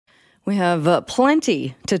We have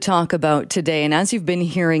plenty to talk about today. And as you've been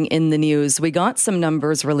hearing in the news, we got some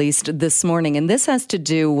numbers released this morning. And this has to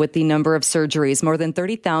do with the number of surgeries, more than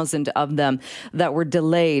 30,000 of them that were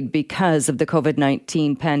delayed because of the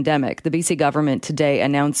COVID-19 pandemic. The BC government today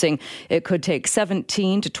announcing it could take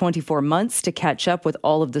 17 to 24 months to catch up with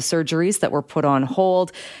all of the surgeries that were put on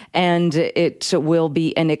hold. And it will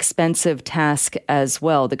be an expensive task as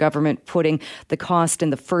well. The government putting the cost in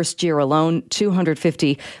the first year alone,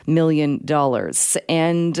 $250 million.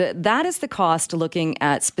 And that is the cost looking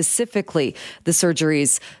at specifically the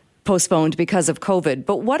surgeries postponed because of COVID.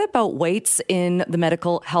 But what about waits in the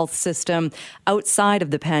medical health system outside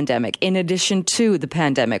of the pandemic, in addition to the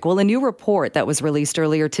pandemic? Well, a new report that was released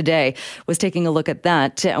earlier today was taking a look at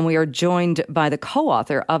that. And we are joined by the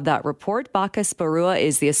co-author of that report. Bacchus Barua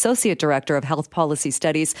is the Associate Director of Health Policy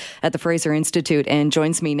Studies at the Fraser Institute and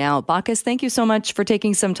joins me now. Bacchus, thank you so much for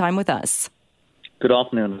taking some time with us. Good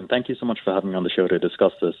afternoon, and thank you so much for having me on the show to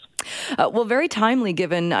discuss this. Well, very timely,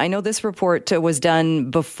 given I know this report was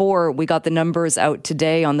done before we got the numbers out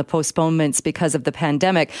today on the postponements because of the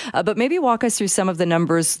pandemic. But maybe walk us through some of the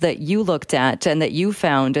numbers that you looked at and that you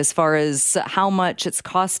found as far as how much it's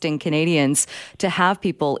costing Canadians to have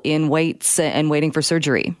people in waits and waiting for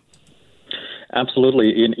surgery.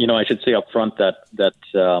 Absolutely. I should say up front that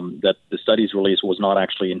the study's release was not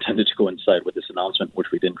actually intended to coincide with this announcement, which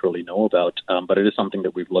we didn't really know about, but it is something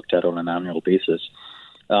that we've looked at on an annual basis.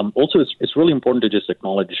 Also, it's really important to just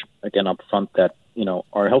acknowledge, again, up front that,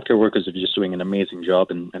 our healthcare workers are just doing an amazing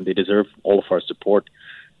job and they deserve all of our support.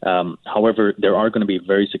 However, there are going to be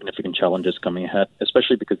very significant challenges coming ahead,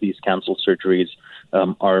 especially because these canceled surgeries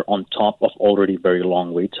are on top of already very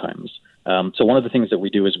long wait times. So one of the things that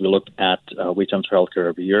we do is we look at wait times for healthcare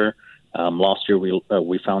every year. Last year,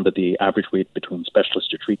 we found that the average wait between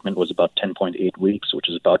specialist to treatment was about 10.8 weeks, which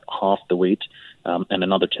is about half the wait, and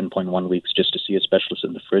another 10.1 weeks just to see a specialist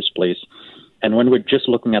in the first place. And when we're just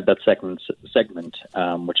looking at that second segment,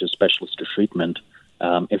 which is specialist to treatment,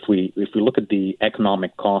 if we look at the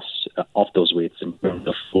economic costs of those waits in terms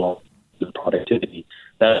of flow and productivity,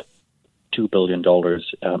 that's $2 billion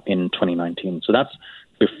in 2019. So that's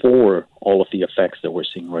before all of the effects that we're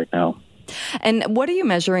seeing right now. And what are you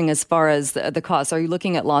measuring as far as the costs? Are you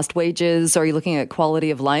looking at lost wages? Are you looking at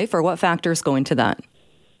quality of life? Or what factors go into that?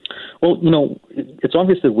 Well, it's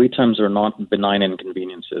obvious that wait times are not benign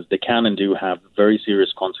inconveniences. They can and do have very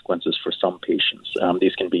serious consequences for some patients.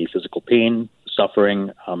 These can be physical pain,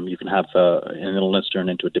 suffering. You can have an illness turn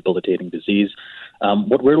into a debilitating disease.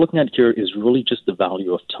 What we're looking at here is really just the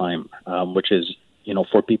value of time, which is,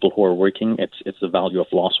 for people who are working, it's the value of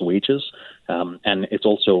lost wages, and it's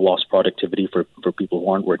also lost productivity for people who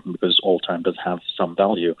aren't working because all time does have some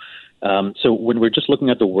value. So when we're just looking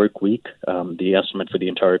at the work week, the estimate for the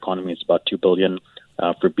entire economy is about $2 billion.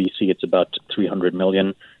 For BC, it's about $300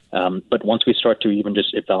 million. But once we start to even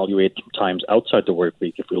just evaluate times outside the work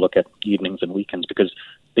week, if we look at evenings and weekends, because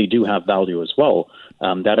they do have value as well,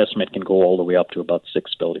 that estimate can go all the way up to about $6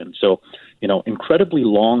 billion. So, incredibly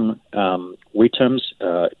long wait times,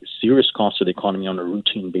 serious cost to the economy on a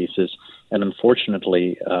routine basis. And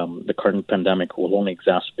unfortunately, the current pandemic will only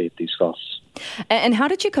exacerbate these costs. And how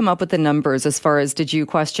did you come up with the numbers as far as did you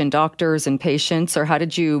question doctors and patients, or how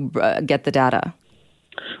did you get the data?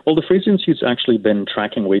 Well, the Fraser Institute's actually been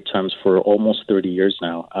tracking wait times for almost 30 years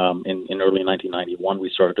now. In early 1991, we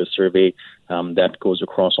started a survey that goes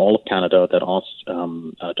across all of Canada that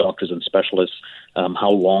asks doctors and specialists how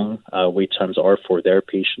long wait times are for their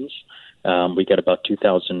patients. We get about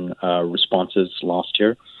 2,000 responses last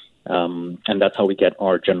year, and that's how we get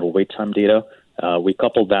our general wait time data. We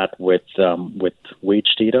couple that with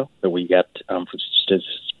wage data that we get from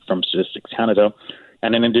Statistics Canada.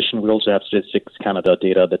 And in addition, we also have Statistics Canada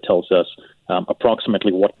data that tells us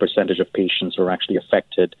approximately what percentage of patients are actually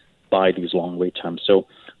affected by these long wait times. So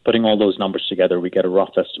putting all those numbers together, we get a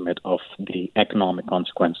rough estimate of the economic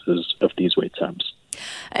consequences of these wait times.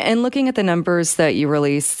 And looking at the numbers that you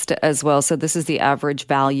released as well, so this is the average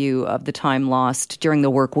value of the time lost during the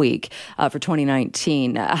work week for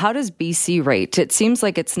 2019. How does BC rate? It seems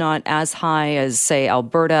like it's not as high as, say,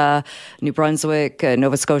 Alberta, New Brunswick,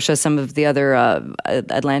 Nova Scotia, some of the other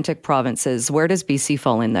Atlantic provinces. Where does BC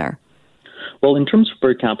fall in there? Well, in terms of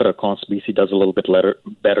per capita costs, BC does a little bit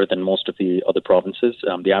better than most of the other provinces.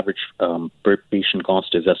 The average per patient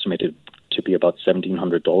cost is estimated to be about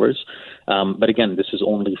 $1,700. But again, this is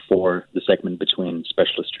only for the segment between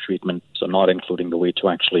specialist to treatment, so not including the way to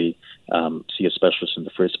actually see a specialist in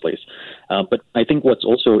the first place. But I think what's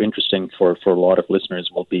also interesting for a lot of listeners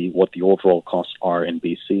will be what the overall costs are in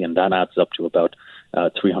BC, and that adds up to about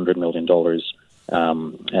 $300 million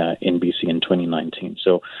in BC in 2019.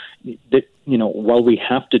 So, while we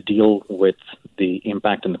have to deal with the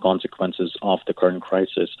impact and the consequences of the current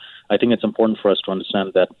crisis, I think it's important for us to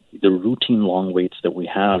understand that the routine long waits that we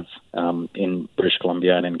have in British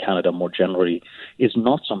Columbia and in Canada more generally is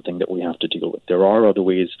not something that we have to deal with. There are other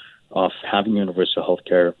ways of having universal health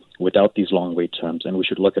care without these long wait times, and we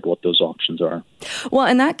should look at what those options are. Well,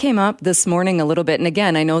 and that came up this morning a little bit. And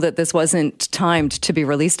again, I know that this wasn't timed to be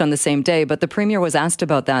released on the same day, but the Premier was asked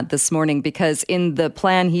about that this morning because in the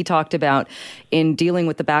plan he talked about in dealing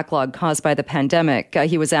with the backlog caused by the pandemic,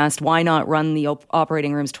 he was asked why not run the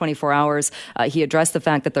operating rooms 24 hours. He addressed the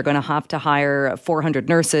fact that they're going to have to hire 400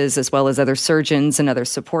 nurses as well as other surgeons and other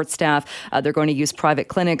support staff. They're going to use private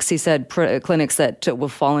clinics. He said clinics that will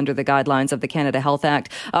fall under the guidelines of the Canada Health Act.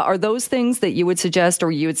 Are those things that you would suggest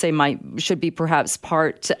or you would say should be perhaps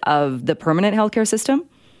part of the permanent healthcare system?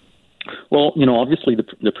 Well, obviously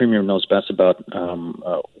the Premier knows best about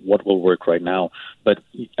what will work right now. But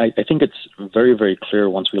I think it's very, very clear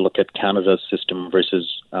once we look at Canada's system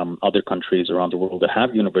versus other countries around the world that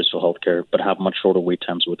have universal health care but have much shorter wait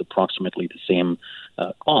times with approximately the same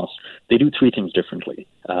cost. They do three things differently.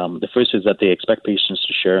 The first is that they expect patients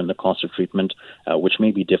to share in the cost of treatment, which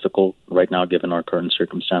may be difficult right now given our current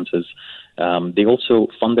circumstances. They also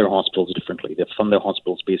fund their hospitals differently. They fund their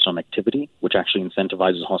hospitals based on activity, which actually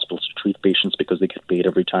incentivizes hospitals to treat patients because they get paid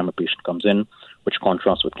every time a patient comes in, which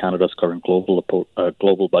contrasts with Canada's current global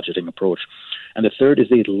budgeting approach. And the third is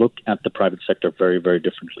they look at the private sector very, very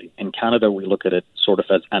differently. In Canada, we look at it sort of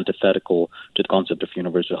as antithetical to the concept of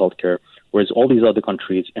universal healthcare, whereas all these other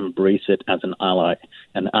countries embrace it as an ally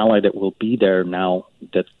that will be there now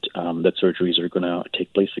that surgeries are going to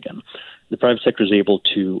take place again. The private sector is able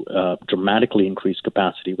to dramatically increase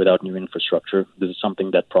capacity without new infrastructure. This is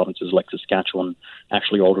something that provinces like Saskatchewan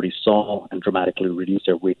actually already saw and dramatically reduced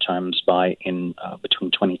their wait times by in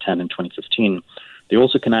between 2010 and 2015. They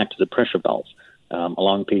also can act as a pressure valve,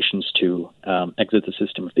 allowing patients to exit the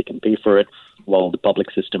system if they can pay for it, while the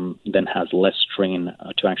public system then has less strain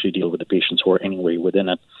to actually deal with the patients who are anyway within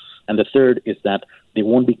it. And the third is that they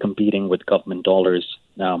won't be competing with government dollars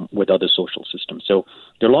with other social systems. So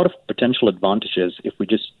there are a lot of potential advantages if we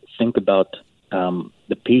just think about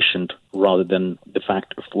the patient rather than the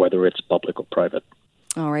fact of whether it's public or private.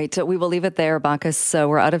 All right. We will leave it there, Bacchus.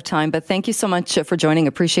 We're out of time, but thank you so much for joining.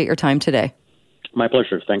 Appreciate your time today. My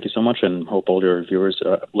pleasure. Thank you so much, and hope all your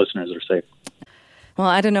listeners are safe. Well,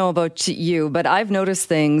 I don't know about you, but I've noticed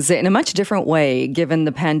things in a much different way given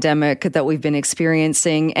the pandemic that we've been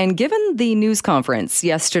experiencing and given the news conference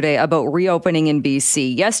yesterday about reopening in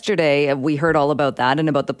BC. Yesterday, we heard all about that and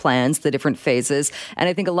about the plans, the different phases. And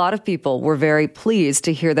I think a lot of people were very pleased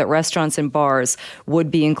to hear that restaurants and bars would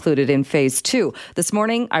be included in phase 2. This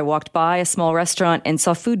morning, I walked by a small restaurant and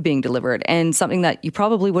saw food being delivered, and something that you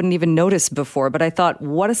probably wouldn't even notice before. But I thought,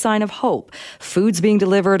 what a sign of hope. Food's being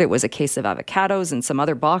delivered. It was a case of avocados and some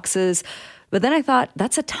other boxes. But then I thought,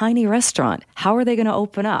 that's a tiny restaurant. How are they going to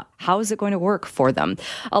open up? How is it going to work for them?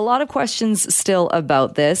 A lot of questions still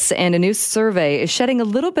about this, and a new survey is shedding a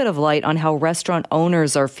little bit of light on how restaurant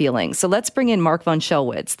owners are feeling. So let's bring in Mark von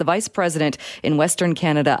Schellwitz, the Vice President in Western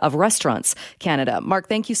Canada of Restaurants Canada. Mark,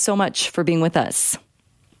 thank you so much for being with us.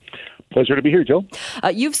 Pleasure to be here, Jill.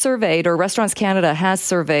 You've surveyed, or Restaurants Canada has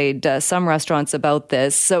surveyed some restaurants about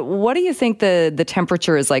this. So what do you think the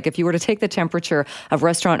temperature is like if you were to take the temperature of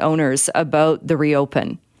restaurant owners about the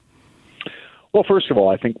reopen? Well, first of all,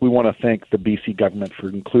 I think we want to thank the BC government for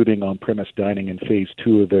including on-premise dining in phase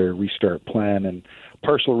 2 of their restart plan. And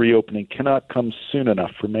partial reopening cannot come soon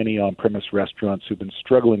enough for many on-premise restaurants who've been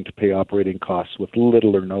struggling to pay operating costs with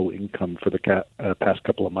little or no income for the past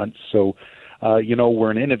couple of months. So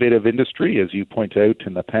we're an innovative industry, as you point out,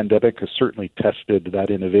 and the pandemic has certainly tested that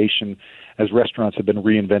innovation as restaurants have been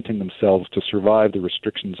reinventing themselves to survive the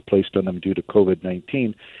restrictions placed on them due to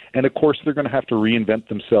COVID-19. And, of course, they're going to have to reinvent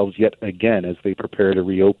themselves yet again as they prepare to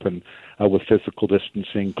reopen with physical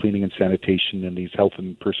distancing, cleaning and sanitation, and these health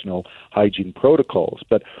and personal hygiene protocols.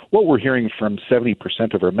 But what we're hearing from 70%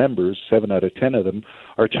 of our members, 7 out of 10 of them,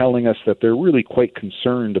 are telling us that they're really quite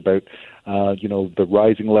concerned about the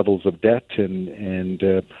rising levels of debt and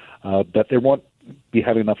that they won't be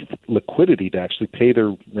having enough liquidity to actually pay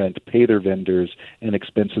their rent, pay their vendors and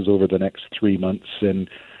expenses over the next 3 months. And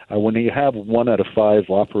when you have 1 out of 5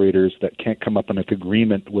 operators that can't come up with an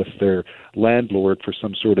agreement with their landlord for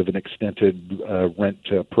some sort of an extended rent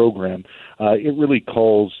program, it really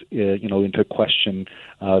calls into question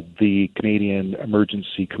the Canadian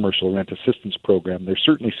Emergency Commercial Rent Assistance Program. There's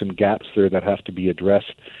certainly some gaps there that have to be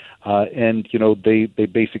addressed. They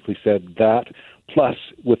basically said that Plus,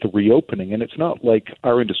 with the reopening, and it's not like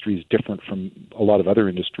our industry is different from a lot of other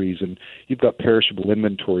industries, and you've got perishable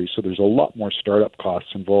inventory, so there's a lot more startup costs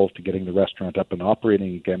involved to getting the restaurant up and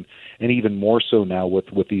operating again, and even more so now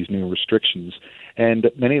with these new restrictions.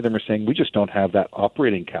 And many of them are saying we just don't have that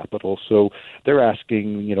operating capital, so they're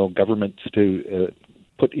asking, governments to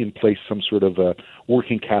put in place some sort of a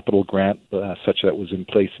working capital grant, such that was in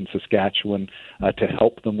place in Saskatchewan, to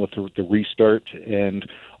help them with the restart, and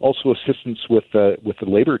also assistance with the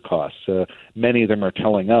labor costs. Many of them are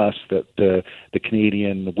telling us that the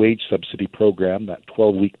Canadian wage subsidy program, that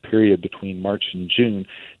 12-week period between March and June,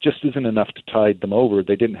 just isn't enough to tide them over.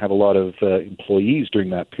 They didn't have a lot of employees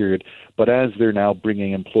during that period, but as they're now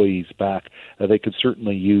bringing employees back, they could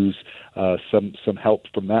certainly use some help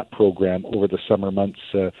from that program over the summer months,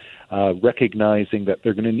 recognizing that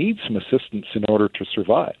they're going to need some assistance in order to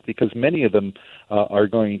survive, because many of them are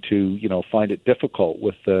going to, find it difficult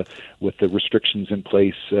with the restrictions in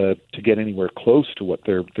place to get anywhere close to what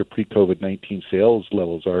their pre-COVID-19 sales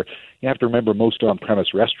levels are. You have to remember, most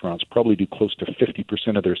on-premise restaurants probably do close to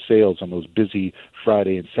 50% of their sales on those busy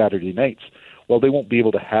Friday and Saturday nights. Well, they won't be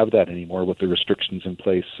able to have that anymore with the restrictions in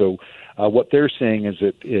place. So what they're saying is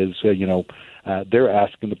they're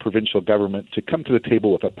asking the provincial government to come to the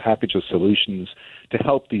table with a package of solutions to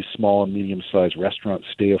help these small and medium-sized restaurants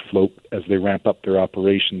stay afloat as they ramp up their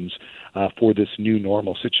operations for this new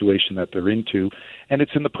normal situation that they're into. And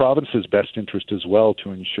it's in the province's best interest as well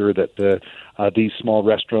to ensure that these small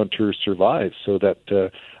restaurateurs survive, so that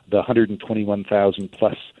the 121,000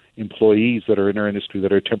 plus employees that are in our industry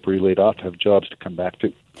that are temporarily laid off have jobs to come back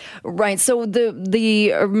to. Right. So the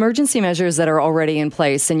emergency measures that are already in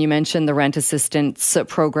place, and you mentioned the rent assistance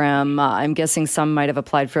program, I'm guessing some might have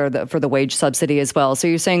applied for the wage subsidy as well. So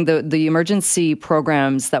you're saying the emergency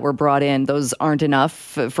programs that were brought in, those aren't enough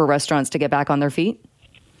for restaurants to get back on their feet?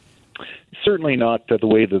 Certainly not the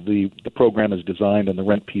way that the program is designed. On the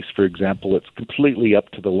rent piece, for example, it's completely up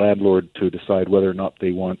to the landlord to decide whether or not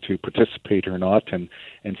they want to participate or not, and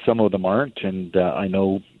some of them aren't. And I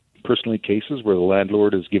know personally cases where the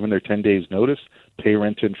landlord has given their 10 days notice, pay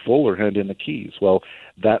rent in full, or hand in the keys. Well,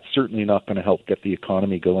 that's certainly not going to help get the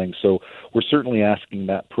economy going. So we're certainly asking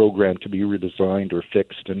that program to be redesigned or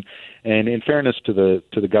fixed. And in fairness to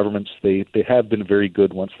the governments, they have been very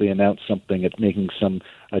good once they announce something at making some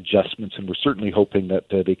adjustments, and we're certainly hoping that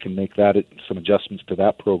they can make some adjustments to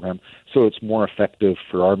that program so it's more effective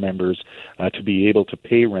for our members to be able to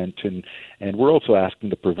pay rent. And we're also asking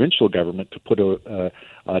the provincial government to put a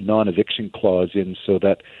non-eviction clause in so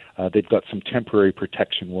that they've got some temporary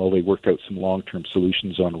protection while they work out some long-term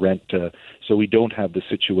solutions on rent, so we don't have the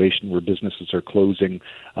situation where businesses are closing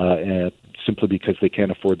simply because they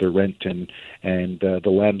can't afford their rent, and the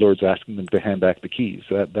landlord's asking them to hand back the keys.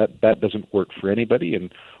 That doesn't work for anybody,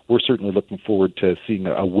 and we're certainly looking forward to seeing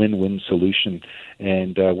a win-win solution.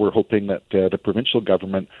 And we're hoping that the provincial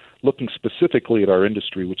government, looking specifically at our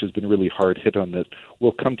industry, which has been really hard hit on this,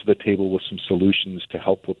 will come to the table with some solutions to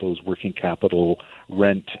help with those working capital,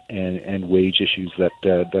 rent, and wage issues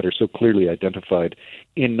that are so clearly identified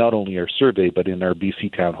in not only our survey, but in our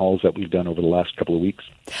BC town halls that we've done over the last couple of weeks.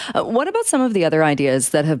 What about some of the other ideas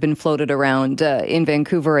that have been floated around in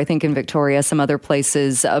Vancouver, I think in Victoria, some other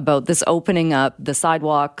places, about this opening up the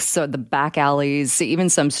sidewalks, the back alleys, even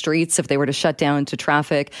some streets, if they were to shut down to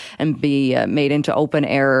traffic and be made into open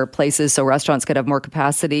air places so restaurants could have more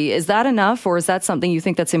capacity? Is that enough, or is that something you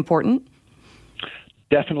think that's important?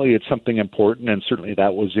 Definitely, it's something important, and certainly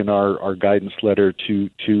that was in our guidance letter to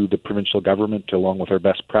the provincial government, along with our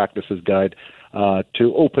best practices guide,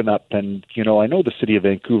 to open up. And, I know the City of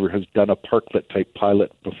Vancouver has done a parklet-type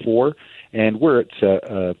pilot before, and where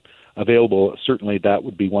it's available, certainly that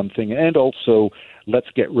would be one thing. And also, let's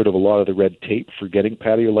get rid of a lot of the red tape for getting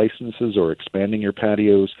patio licenses or expanding your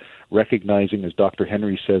patios, recognizing, as Dr.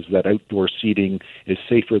 Henry says, that outdoor seating is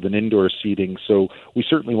safer than indoor seating. So we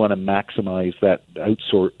certainly want to maximize that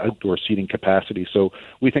outdoor seating capacity. So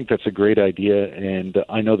we think that's a great idea, and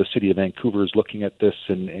I know the City of Vancouver is looking at this,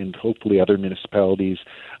 and hopefully other municipalities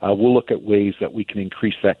will look at ways that we can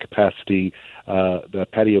increase that capacity, the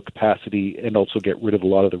patio capacity, and also get rid of a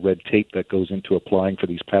lot of the red tape that goes into applying for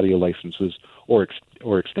these patio licenses or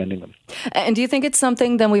extending them. And do you think it's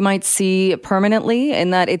something that we might see permanently,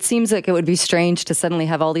 in that it seems like it would be strange to suddenly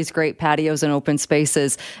have all these great patios and open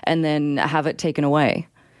spaces and then have it taken away?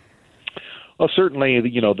 Well, certainly,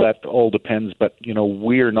 that all depends, but,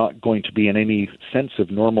 we're not going to be in any sense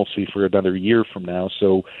of normalcy for another year from now.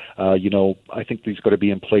 So, I think these got to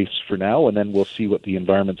be in place for now, and then we'll see what the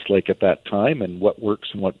environment's like at that time and what works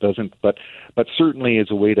and what doesn't. But certainly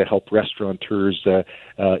as a way to help restaurateurs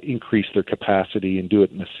increase their capacity and do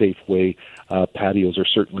it in a safe way, patios are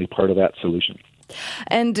certainly part of that solution.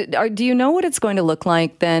 And do you know what it's going to look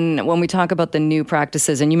like then when we talk about the new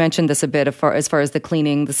practices? And you mentioned this a bit as far as the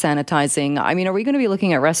cleaning, the sanitizing. I mean, are we going to be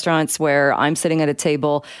looking at restaurants where I'm sitting at a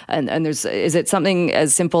table and is it something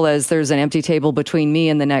as simple as there's an empty table between me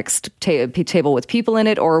and the next table with people in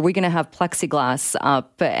it? Or are we going to have plexiglass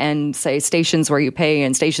up and say stations where you pay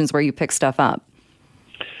and stations where you pick stuff up?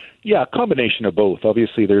 Yeah, a combination of both.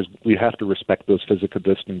 Obviously, we have to respect those physical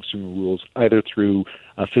distancing rules, either through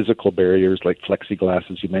physical barriers like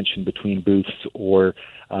plexiglass, as you mentioned, between booths, or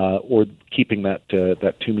keeping that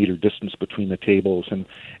 2-meter distance between the tables.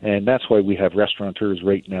 And that's why we have restaurateurs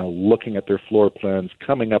right now looking at their floor plans,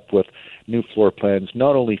 coming up with new floor plans,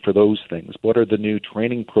 not only for those things, what are the new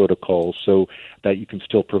training protocols so that you can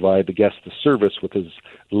still provide the guest the service with as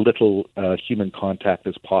little human contact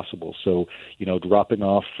as possible. So, dropping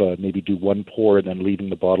off, maybe do one pour and then leaving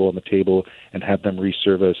the bottle on the table and have them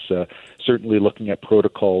reservice. Certainly looking at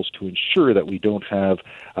protocols to ensure that we don't have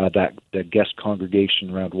that guest congregation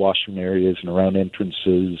around washroom areas and around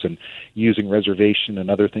entrances, and using reservation and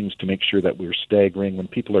other things to make sure that we're staggering when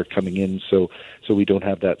people are coming in so we don't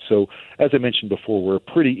have that. So as I mentioned before, we're a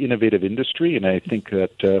pretty innovative industry, and I think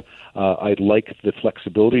that I'd like the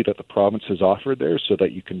flexibility that the province has offered there so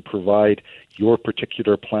that you can provide your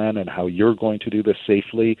particular plan and how you're going to do this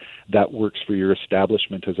safely that works for your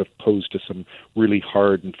establishment, as opposed to some really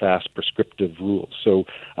hard and fast prescriptive rules. So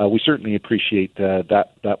we certainly appreciate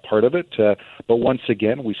that part of it. But once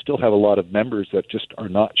again, we still have a lot of members that just are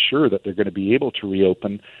not sure that they're going to be able to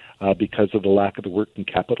reopen because of the lack of the working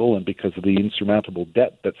capital and because of the insurmountable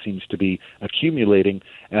debt that seems to be accumulating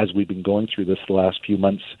as we've been going through this the last few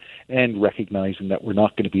months, and recognizing that we're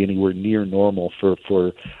not going to be anywhere near normal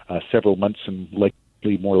for several months and likely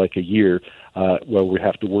more like a year, where we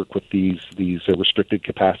have to work with these restricted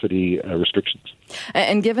capacity restrictions.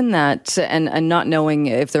 And given that, and not knowing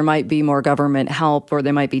if there might be more government help or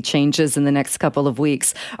there might be changes in the next couple of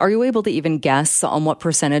weeks, are you able to even guess on what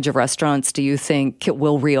percentage of restaurants do you think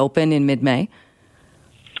will reopen in mid-May?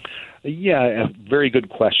 Yeah, a very good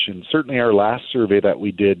question. Certainly our last survey that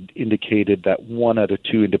we did indicated that 1 out of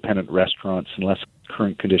 2 independent restaurants, unless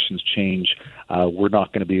current conditions change, we're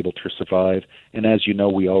not going to be able to survive. And as you know,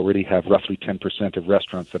 we already have roughly 10% of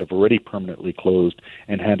restaurants that have already permanently closed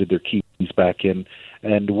and handed their keys back in.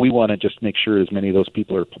 And we want to just make sure as many of those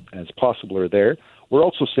people as possible are there. We're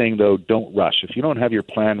also saying, though, don't rush. If you don't have your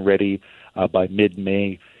plan ready by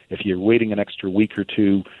mid-May, if you're waiting an extra week or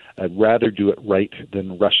two, I'd rather do it right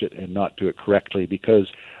than rush it and not do it correctly, because,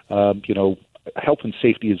 health and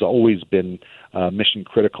safety has always been mission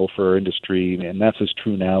critical for our industry, and that's as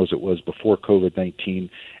true now as it was before COVID-19.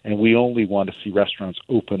 And we only want to see restaurants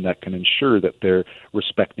open that can ensure that they're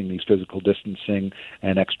respecting these physical distancing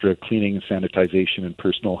and extra cleaning and sanitization and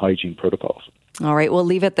personal hygiene protocols. All right, we'll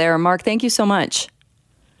leave it there. Mark, thank you so much.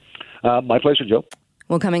 My pleasure, Joe.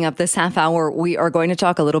 Well, coming up this half hour, we are going to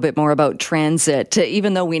talk a little bit more about transit.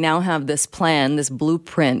 Even though we now have this plan, this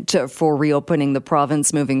blueprint for reopening the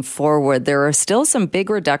province moving forward, there are still some big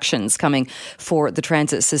reductions coming for the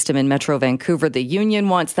transit system in Metro Vancouver. The union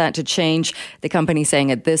wants that to change. The company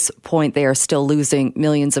saying at this point they are still losing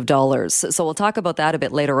millions of dollars. So we'll talk about that a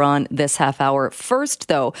bit later on this half hour. First,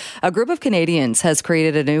 though, a group of Canadians has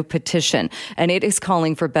created a new petition, and it is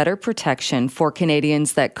calling for better protection for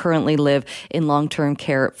Canadians that currently live in long-term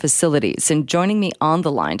care facilities. And joining me on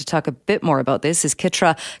the line to talk a bit more about this is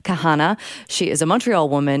Kitra Kahana. She is a Montreal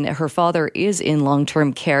woman. Her father is in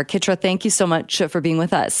long-term care. Kitra, thank you so much for being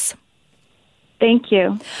with us. Thank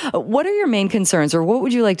you. What are your main concerns, or what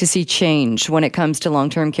would you like to see change when it comes to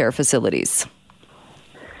long-term care facilities?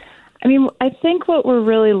 I mean, I think what we're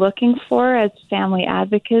really looking for as family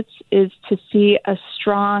advocates is to see a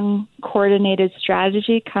strong, coordinated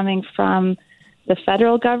strategy coming from the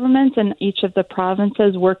federal government and each of the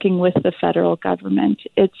provinces working with the federal government.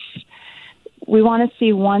 We want to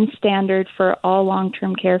see one standard for all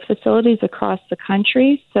long-term care facilities across the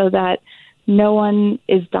country so that no one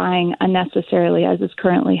is dying unnecessarily, as is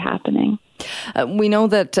currently happening. We know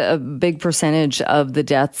that a big percentage of the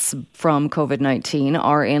deaths from COVID-19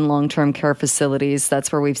 are in long-term care facilities.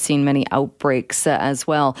 That's where we've seen many outbreaks as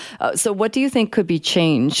well. So what do you think could be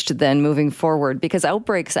changed then moving forward? Because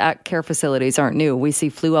outbreaks at care facilities aren't new. We see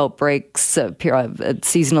flu outbreaks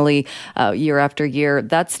seasonally year after year.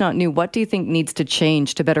 That's not new. What do you think needs to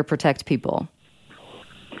change to better protect people?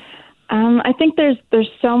 I think there's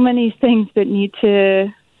so many things that need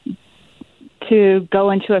to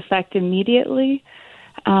go into effect immediately.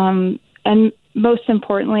 And most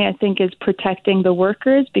importantly, I think, is protecting the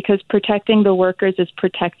workers, because protecting the workers is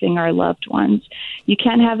protecting our loved ones. You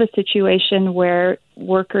can't have a situation where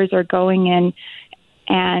workers are going in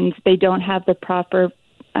and they don't have the proper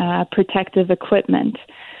protective equipment.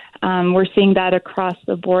 We're seeing that across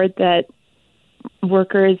the board, that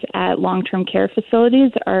workers at long-term care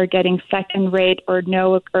facilities are getting second-rate or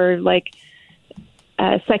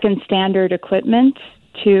second standard equipment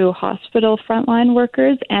to hospital frontline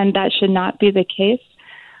workers, and that should not be the case.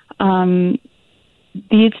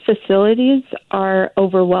 These facilities are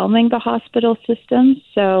overwhelming the hospital system,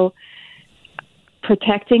 so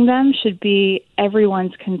protecting them should be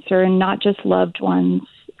everyone's concern, not just loved ones.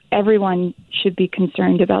 Everyone should be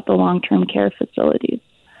concerned about the long-term care facilities.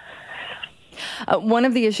 One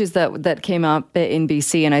of the issues that came up in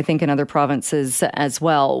BC, and I think in other provinces as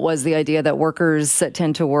well, was the idea that workers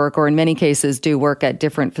tend to work, or in many cases do work, at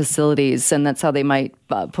different facilities, and that's how they might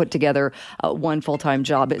put together one full-time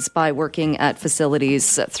job. It's by working at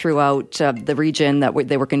facilities throughout the region that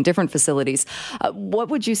they work in different facilities. What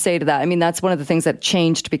would you say to that? I mean, that's one of the things that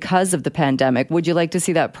changed because of the pandemic. Would you like to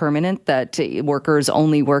see that permanent, that workers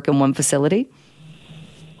only work in one facility?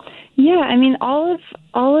 Yeah, I mean, all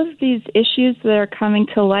of these issues that are coming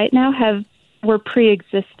to light now were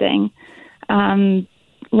pre-existing.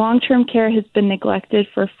 Long-term care has been neglected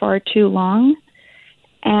for far too long,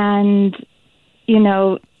 and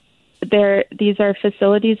these are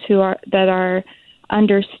facilities that are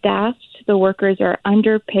understaffed. The workers are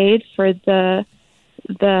underpaid for the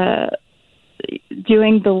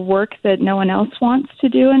doing the work that no one else wants to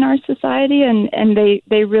do in our society, and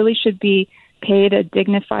they really should be paid a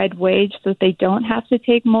dignified wage so that they don't have to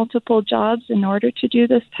take multiple jobs in order to do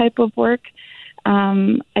this type of work.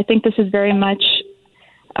 I think this is very much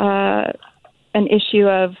an issue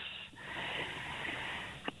of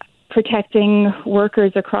protecting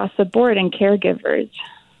workers across the board and caregivers.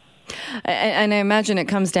 And I imagine it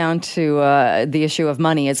comes down to the issue of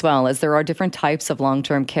money as well, as there are different types of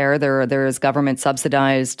long-term care. There is government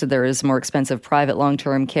subsidized, there is more expensive private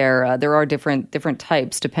long-term care. There are different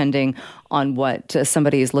types depending on what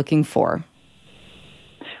somebody is looking for.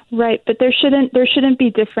 Right, but there shouldn't be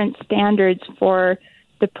different standards for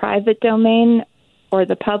the private domain or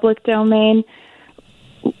the public domain.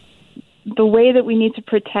 The way that we need to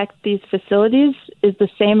protect these facilities is the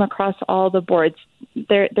same across all the boards.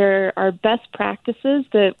 There are best practices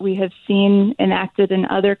that we have seen enacted in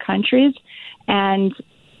other countries, and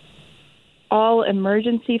all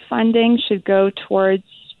emergency funding should go towards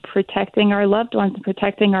protecting our loved ones,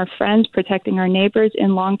 protecting our friends, protecting our neighbors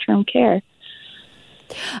in long-term care.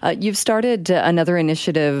 You've started another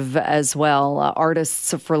initiative as well,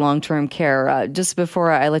 Artists for Long-Term Care. Just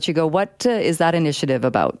before I let you go, what is that initiative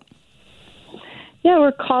about? Yeah,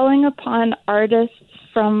 we're calling upon artists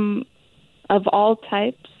of all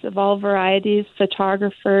types, of all varieties,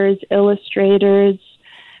 photographers, illustrators,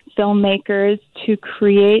 filmmakers, to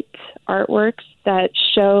create artworks that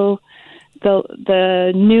show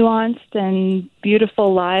the nuanced and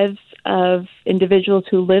beautiful lives of individuals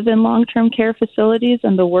who live in long-term care facilities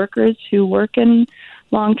and the workers who work in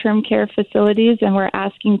long-term care facilities. And we're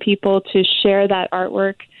asking people to share that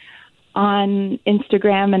artwork on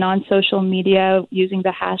Instagram and on social media using the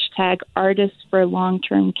hashtag Artists for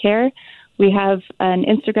Long-Term Care. We have an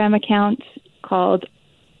Instagram account called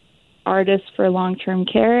Artists for Long-Term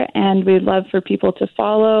Care, and we'd love for people to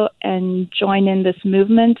follow and join in this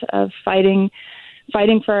movement of fighting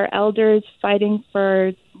for our elders, fighting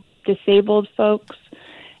for disabled folks,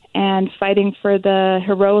 and fighting for the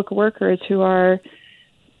heroic workers who are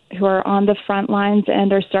on the front lines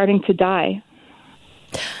and are starting to die.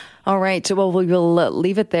 All right. Well, we will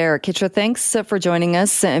leave it there. Kitra, thanks for joining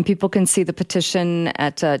us. And people can see the petition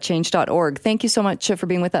at change.org. Thank you so much for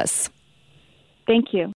being with us. Thank you.